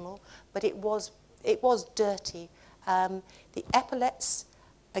original, but it was dirty. The epaulets,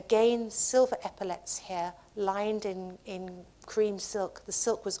 again, silver epaulets here, lined in cream silk. The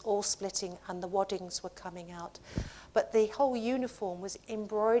silk was all splitting and the waddings were coming out. But the whole uniform was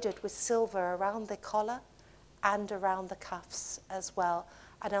embroidered with silver around the collar and around the cuffs as well.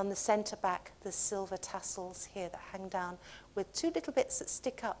 And on the centre back, there's silver tassels here that hang down with two little bits that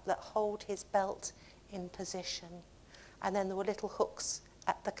stick up that hold his belt in position. And then there were little hooks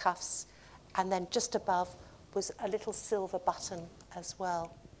at the cuffs. And then just above was a little silver button as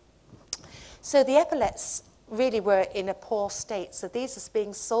well. So the epaulets really were in a poor state. So these are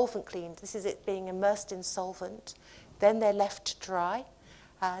being solvent cleaned. This is it being immersed in solvent. Then they're left to dry.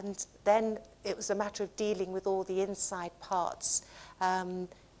 And then it was a matter of dealing with all the inside parts.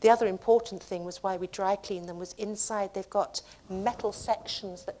 The other important thing was why we dry clean them was inside they've got metal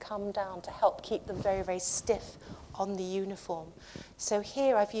sections that come down to help keep them very, very stiff on the uniform. So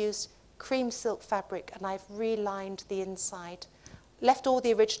here I've used cream silk fabric and I've relined the inside. Left all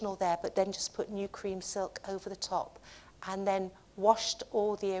the original there, but then just put new cream silk over the top, and then washed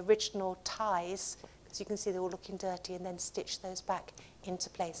all the original ties, because you can see they're all looking dirty, and then stitched those back into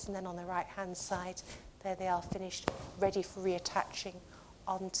place. And then on the right-hand side, there they are finished, ready for reattaching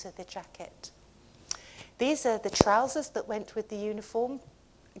onto the jacket. These are the trousers that went with the uniform.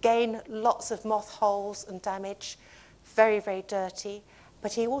 Again, lots of moth holes and damage, very, very dirty.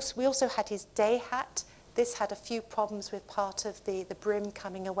 But we also had his day hat. This had a few problems with part of the brim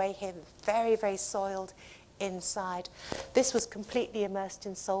coming away here, very, very soiled inside. This was completely immersed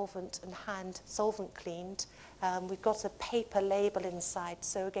in solvent and hand solvent cleaned. We've got a paper label inside,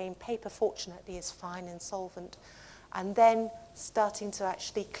 so again, paper fortunately is fine in solvent. And then starting to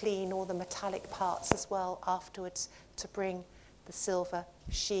actually clean all the metallic parts as well afterwards to bring the silver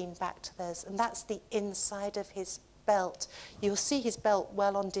sheen back to those. And that's the inside of his belt. You'll see his belt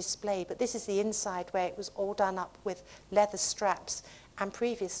well on display, but this is the inside where it was all done up with leather straps. And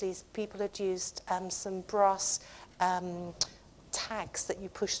previously, people had used some brass tags that you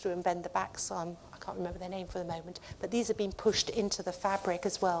push through and bend the backs on. I can't remember their name for the moment, but these have been pushed into the fabric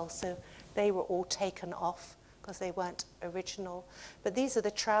as well, so they were all taken off because they weren't original. But these are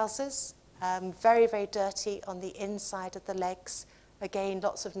the trousers, very, very dirty on the inside of the legs. Again,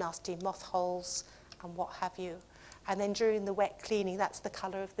 lots of nasty moth holes and what have you. And then during the wet cleaning, that's the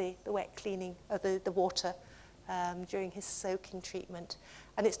colour of the wet cleaning of the water during his soaking treatment.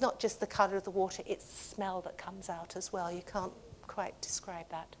 And it's not just the colour of the water, it's the smell that comes out as well. You can't quite describe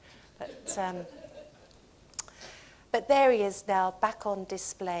that. But there he is now, back on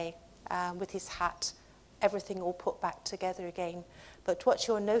display with his hat, everything all put back together again. But what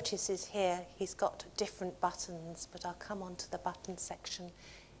you'll notice is here, he's got different buttons, but I'll come on to the button section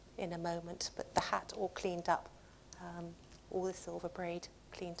in a moment. But the hat all cleaned up. All the silver braid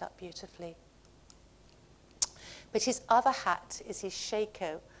cleaned up beautifully. But his other hat is his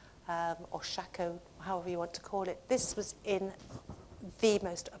shako, or shako, however you want to call it. This was in the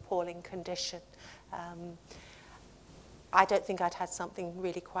most appalling condition. I don't think I'd had something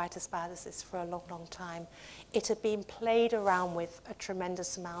really quite as bad as this for a long, long time. It had been played around with a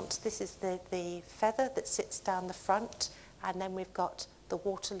tremendous amount. This is the feather that sits down the front, and then we've got the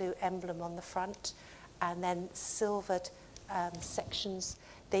Waterloo emblem on the front, and then silvered sections.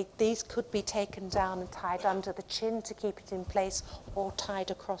 These could be taken down and tied under the chin to keep it in place, or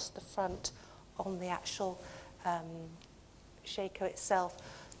tied across the front on the actual shako itself.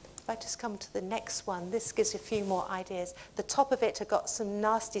 If I just come to the next one, this gives you a few more ideas. The top of it had got some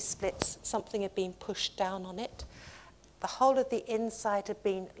nasty splits. Something had been pushed down on it. The whole of the inside had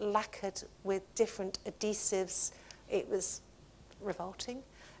been lacquered with different adhesives. It was revolting.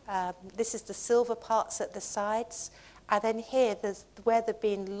 This is the silver parts at the sides. And then here, there's where there have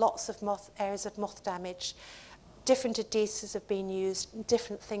been lots of areas of moth damage. Different adhesives have been used.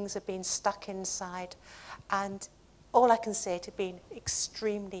 Different things have been stuck inside. And all I can say, it had been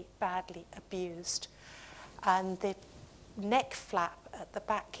extremely badly abused. And the neck flap at the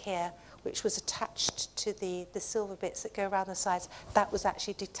back here, which was attached to the silver bits that go around the sides, that was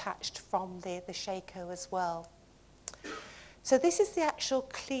actually detached from the shako as well. So this is the actual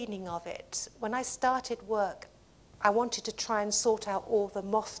cleaning of it. When I started work, I wanted to try and sort out all the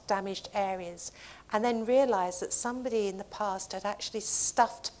moth-damaged areas, and then realised that somebody in the past had actually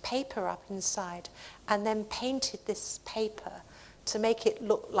stuffed paper up inside and then painted this paper to make it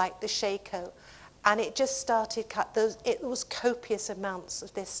look like the shako. And it just started, it was copious amounts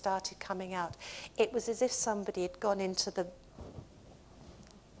of this started coming out. It was as if somebody had gone into the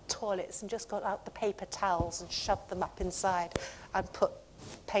toilets and just got out the paper towels and shoved them up inside and put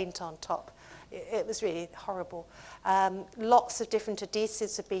paint on top. It was really horrible. Lots of different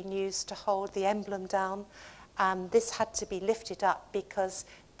adhesives have been used to hold the emblem down. This had to be lifted up because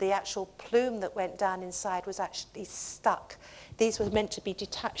the actual plume that went down inside was actually stuck. These were meant to be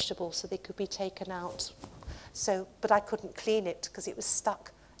detachable so they could be taken out. But I couldn't clean it because it was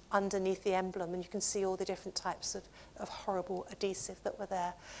stuck underneath the emblem, and you can see all the different types of horrible adhesive that were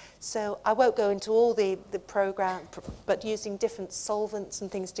there. So I won't go into all the program, but using different solvents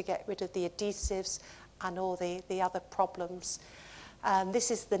and things to get rid of the adhesives and all the other problems. This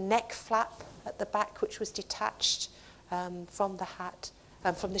is the neck flap at the back, which was detached from the hat,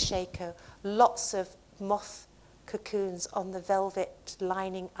 from the shako. Lots of moth cocoons on the velvet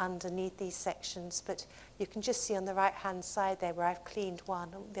lining underneath these sections, but you can just see on the right hand side there where I've cleaned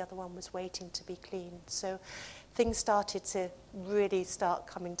one, the other one was waiting to be cleaned. So things started to really start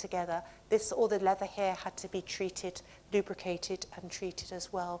coming together. All the leather here had to be treated, lubricated and treated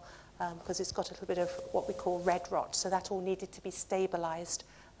as well, because it's got a little bit of what we call red rot, so that all needed to be stabilized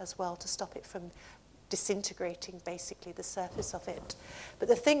as well to stop it from disintegrating, basically, the surface of it. But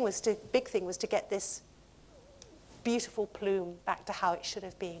the big thing was to get this beautiful plume back to how it should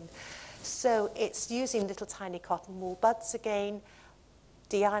have been. So it's using little tiny cotton wool buds again,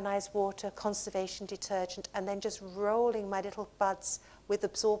 deionized water, conservation detergent, and then just rolling my little buds with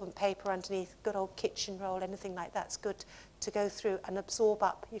absorbent paper underneath, good old kitchen roll, anything like that's good to go through and absorb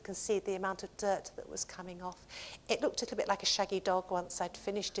up. You can see the amount of dirt that was coming off. It looked a little bit like a shaggy dog once I'd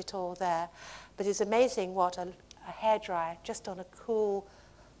finished it all there, but it's amazing what a hairdryer just on a cool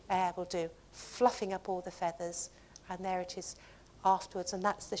air will do, fluffing up all the feathers. And there it is afterwards, and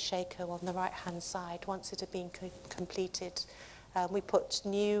that's the shako on the right-hand side once it had been completed. We put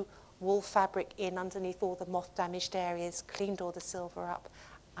new wool fabric in underneath all the moth-damaged areas, cleaned all the silver up,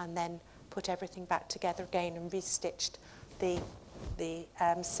 and then put everything back together again and restitched the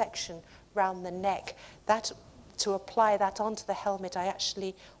section round the neck. To apply that onto the helmet,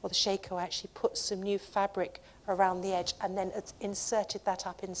 or the shako, I actually put some new fabric around the edge and then inserted that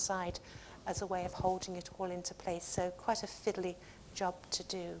up inside as a way of holding it all into place. So quite a fiddly job to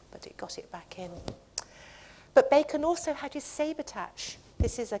do, but it got it back in. But Bacon also had his sabre-tatch.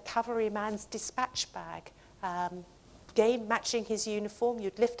 This is a cavalryman's dispatch bag. Again, matching his uniform,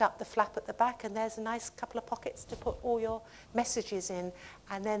 you'd lift up the flap at the back and there's a nice couple of pockets to put all your messages in.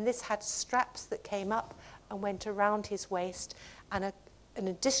 And then this had straps that came up and went around his waist, and in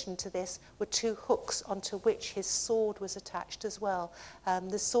addition to this were two hooks onto which his sword was attached as well.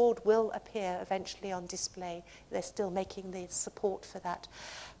 The sword will appear eventually on display. They're still making the support for that.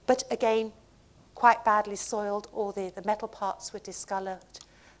 But again, quite badly soiled. All the metal parts were discoloured.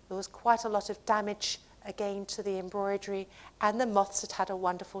 There was quite a lot of damage again to the embroidery, and the moths had had a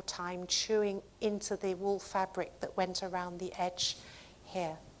wonderful time chewing into the wool fabric that went around the edge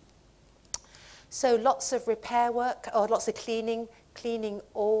here. So lots of repair work, or lots of cleaning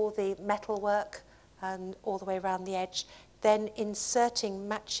all the metal work and all the way around the edge, then inserting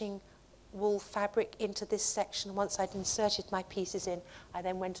matching wool fabric into this section. Once I'd inserted my pieces in, I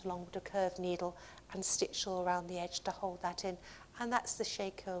then went along with a curved needle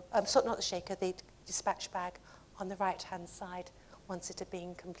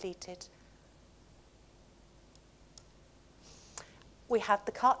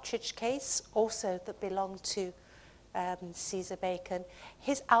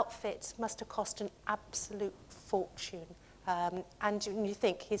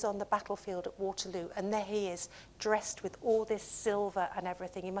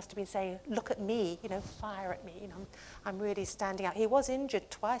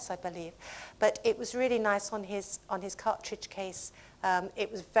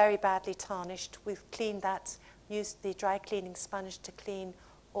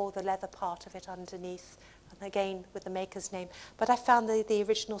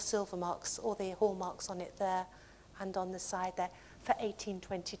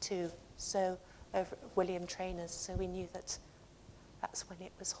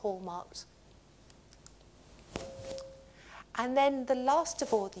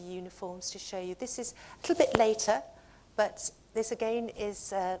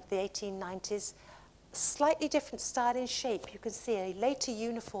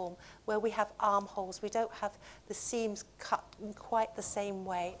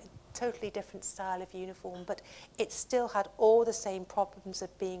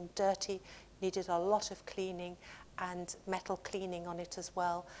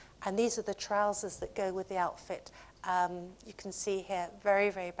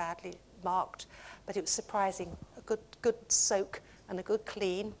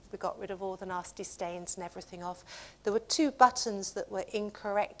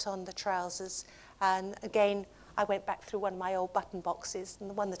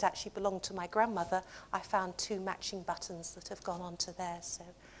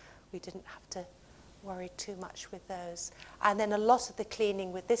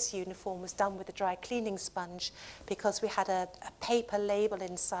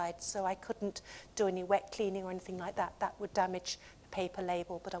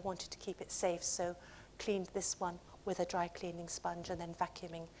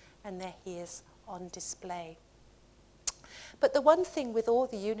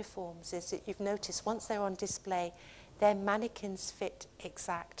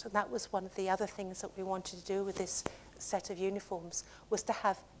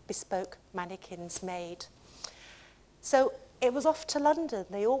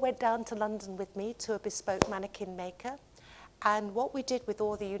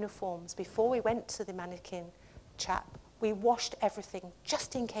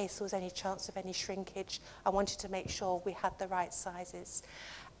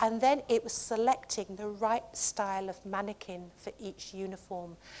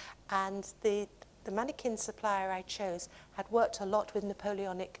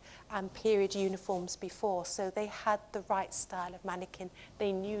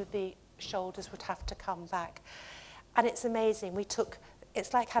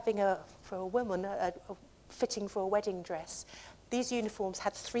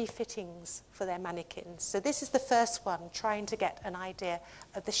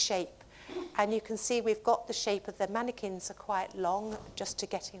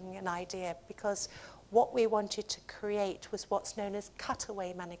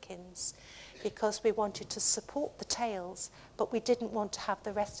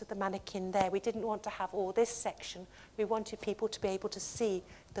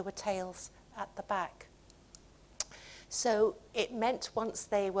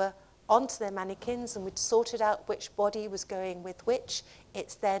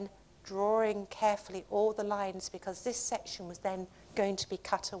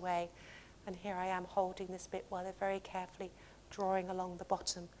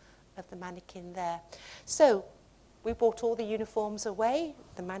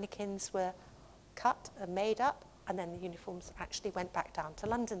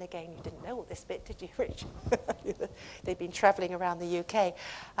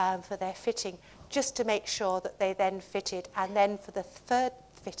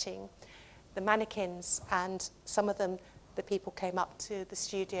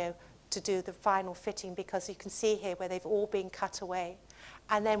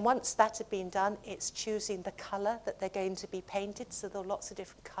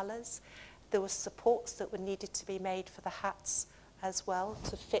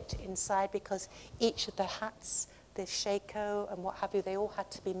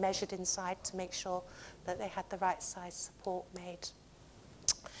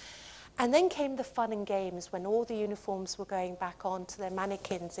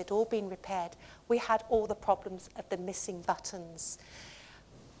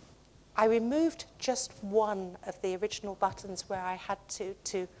I removed just one of the original buttons where I had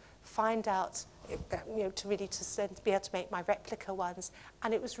to find out, to really to be able to make my replica ones.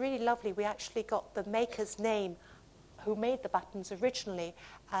 And it was really lovely. We actually got the maker's name who made the buttons originally.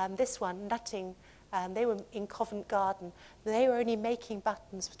 This one, Nutting, they were in Covent Garden. They were only making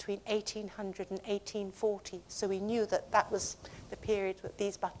buttons between 1800 and 1840. So we knew that that was the period with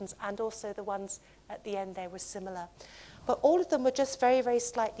these buttons, and also the ones at the end there were similar. But all of them were just very, very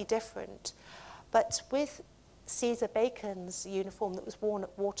slightly different. But with Caesar Bacon's uniform that was worn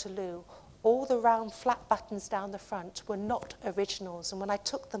at Waterloo, all the round flat buttons down the front were not originals. And when I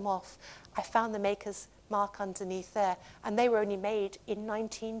took them off, I found the maker's mark underneath there, and they were only made in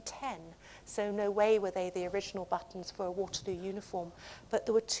 1910. So no way were they the original buttons for a Waterloo uniform. But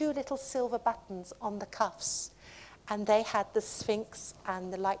there were two little silver buttons on the cuffs, and they had the Sphinx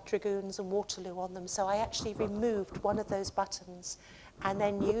and the Light Dragoons and Waterloo on them. So I actually removed one of those buttons and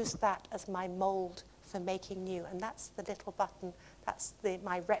then used that as my mould for making new. And that's the little button. That's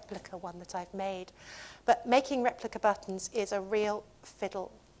my replica one that I've made. But making replica buttons is a real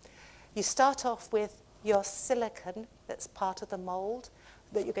fiddle. You start off with your silicon that's part of the mould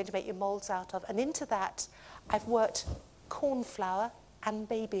that you're going to make your moulds out of. And into that, I've worked corn flour and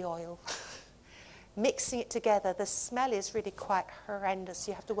baby oil. Mixing it together, the smell is really quite horrendous.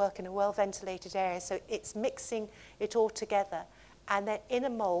 You have to work in a well-ventilated area, so it's mixing it all together. And then in a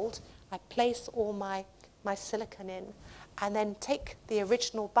mould, I place all my silicon in, and then take the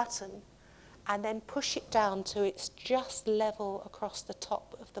original button and then push it down to it's just level across the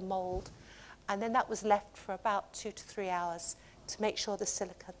top of the mould. And then that was left for about 2 to 3 hours to make sure the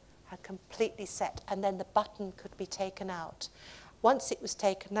silicon had completely set, and then the button could be taken out. Once it was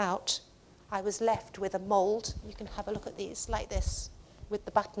taken out, I was left with a mould. You can have a look at these like this, with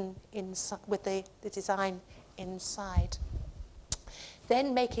the button inside, with the design inside.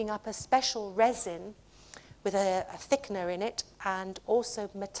 Then making up a special resin with a thickener in it, and also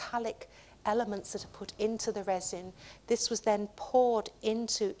metallic elements that are put into the resin. This was then poured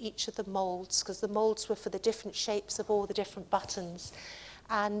into each of the moulds, because the moulds were for the different shapes of all the different buttons.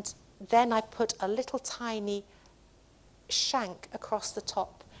 And then I put a little tiny shank across the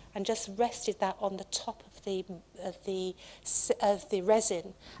top and just rested that on the top of the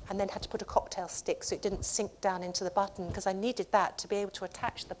resin, and then had to put a cocktail stick so it didn't sink down into the button, because I needed that to be able to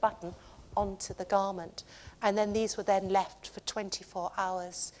attach the button onto the garment. And then these were then left for 24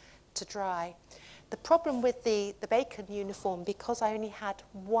 hours to dry. The problem with the Bacon uniform, because I only had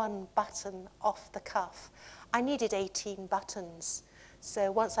one button off the cuff, I needed 18 buttons.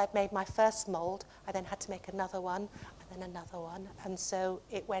 So once I'd made my first mould, I then had to make another one, and then another one, and so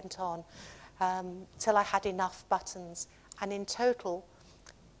it went on till I had enough buttons. And in total,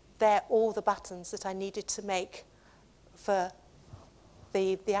 they're all the buttons that I needed to make for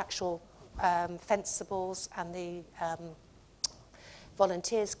the actual fencibles and the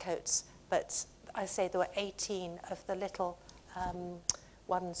volunteers' coats. But I say there were 18 of the little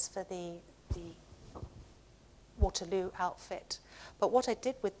ones for the Waterloo outfit. But what I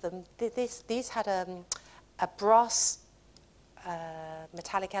did with them, these had a brass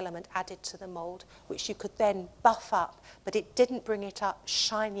metallic element added to the mould, which you could then buff up, but it didn't bring it up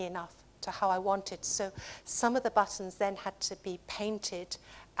shiny enough to how I wanted. So some of the buttons then had to be painted,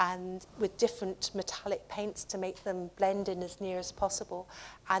 and with different metallic paints to make them blend in as near as possible.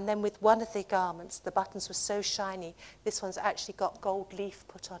 And then with one of the garments, the buttons were so shiny, this one's actually got gold leaf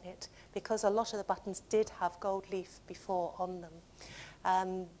put on it, because a lot of the buttons did have gold leaf before on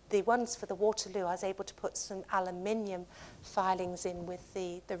them. The ones for the Waterloo, I was able to put some aluminium filings in with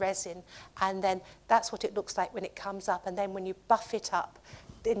the resin, and then that's what it looks like when it comes up. And then when you buff it up,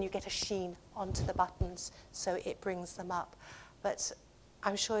 then you get a sheen onto the buttons, so it brings them up. But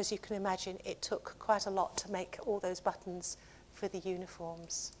I'm sure, as you can imagine, it took quite a lot to make all those buttons for the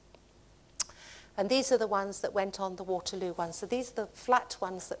uniforms. And these are the ones that went on the Waterloo ones. So these are the flat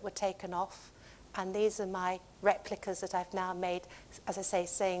ones that were taken off, and these are my replicas that I've now made, as I say,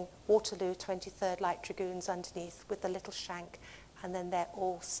 saying Waterloo 23rd Light Dragoons underneath with the little shank, and then they're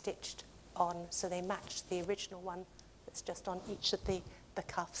all stitched on, so they match the original one that's just on each of the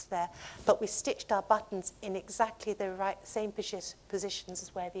cuffs there. But we stitched our buttons in exactly the same positions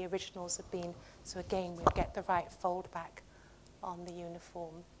as where the originals have been, so again we'll get the right fold back on the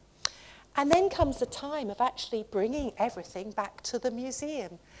uniform. And then comes the time of actually bringing everything back to the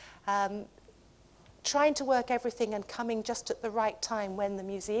museum. Trying to work everything and coming just at the right time when the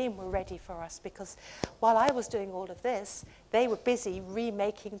museum were ready for us, because while I was doing all of this, they were busy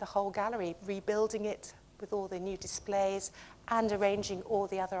remaking the whole gallery, rebuilding it with all the new displays and arranging all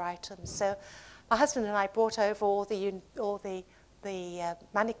the other items. So my husband and I brought over all the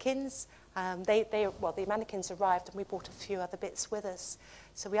mannequins. Well, the mannequins arrived and we brought a few other bits with us.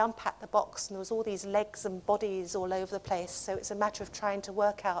 So we unpacked the box and there was all these legs and bodies all over the place. So it's a matter of trying to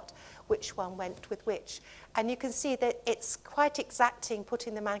work out which one went with which. And you can see that it's quite exacting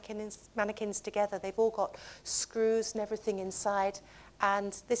putting the mannequins together. They've all got screws and everything inside.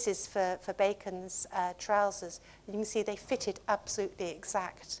 And this is for Bacon's trousers. You can see they fitted absolutely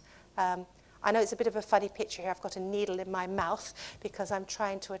exact. I know it's a bit of a funny picture here. I've got a needle in my mouth because I'm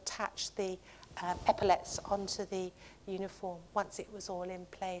trying to attach the epaulets onto the uniform once it was all in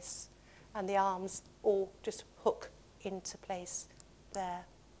place. And the arms all just hook into place there.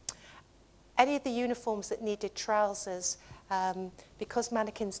 Any of the uniforms that needed trousers, because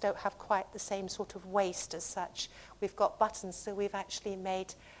mannequins don't have quite the same sort of waist as such, we've got buttons, so we've actually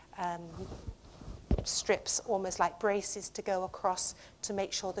made strips, almost like braces, to go across to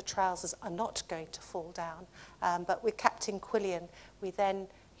make sure the trousers are not going to fall down. But with Captain Quillian,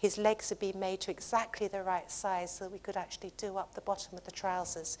 his legs had been made to exactly the right size so that we could actually do up the bottom of the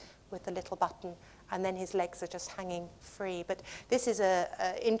trousers with the little button, and then his legs are just hanging free. But this is a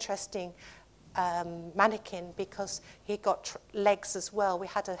interesting mannequin because he got legs as well. We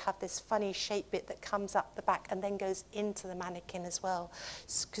had to have this funny shape bit that comes up the back and then goes into the mannequin as well,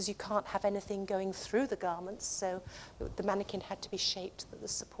 because you can't have anything going through the garments, so the mannequin had to be shaped that the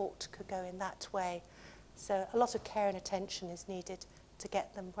support could go in that way. So a lot of care and attention is needed to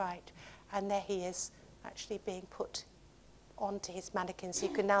get them right. And there he is actually being put onto his mannequin, so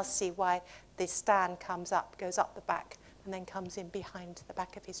you can now see why the stand comes up, goes up the back and then comes in behind the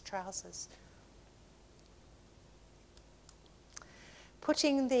back of his trousers.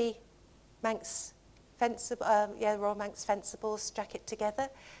 Putting the Manx Royal Manx Fencibles jacket together,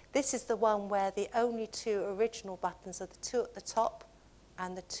 this is the one where the only two original buttons are the two at the top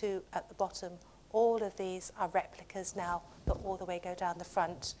and the two at the bottom. All of these are replicas now that all the way go down the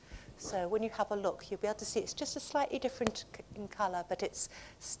front. So when you have a look, you'll be able to see it's just a slightly different in colour, but it's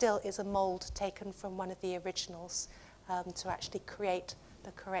still is a mould taken from one of the originals to actually create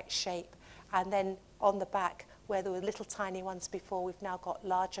the correct shape. And then on the back, where there were little tiny ones before, we've now got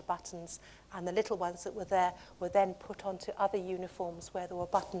larger buttons, and the little ones that were there were then put onto other uniforms where there were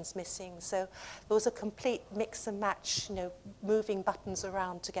buttons missing. So there was a complete mix and match, moving buttons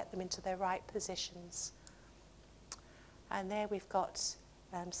around to get them into their right positions. And there we've got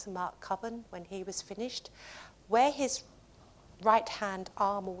Sir Mark Cubbon when he was finished. Where his right hand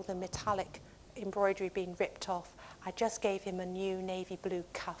arm, all the metallic embroidery being ripped off, I just gave him a new navy blue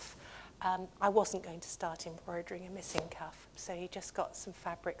cuff. I wasn't going to start embroidering a missing cuff, so he just got some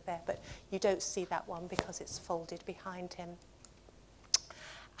fabric there, but you don't see that one because it's folded behind him.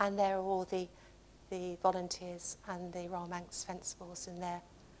 And there are all the volunteers and the Royal Manx Fencibles in their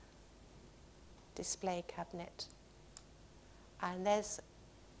display cabinet. And there's,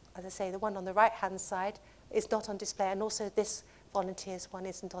 as I say, the one on the right-hand side is not on display, and also this volunteers one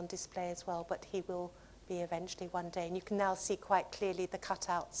isn't on display as well, but he will be eventually one day. And you can now see quite clearly the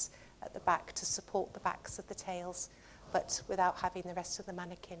cutouts at the back to support the backs of the tails, but without having the rest of the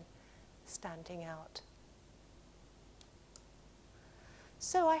mannequin standing out.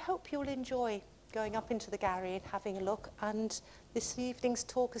 So I hope you'll enjoy going up into the gallery and having a look, and this evening's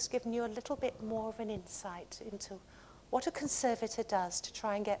talk has given you a little bit more of an insight into what a conservator does to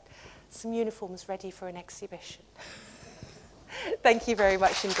try and get some uniforms ready for an exhibition. Thank you very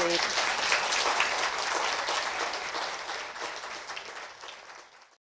much indeed.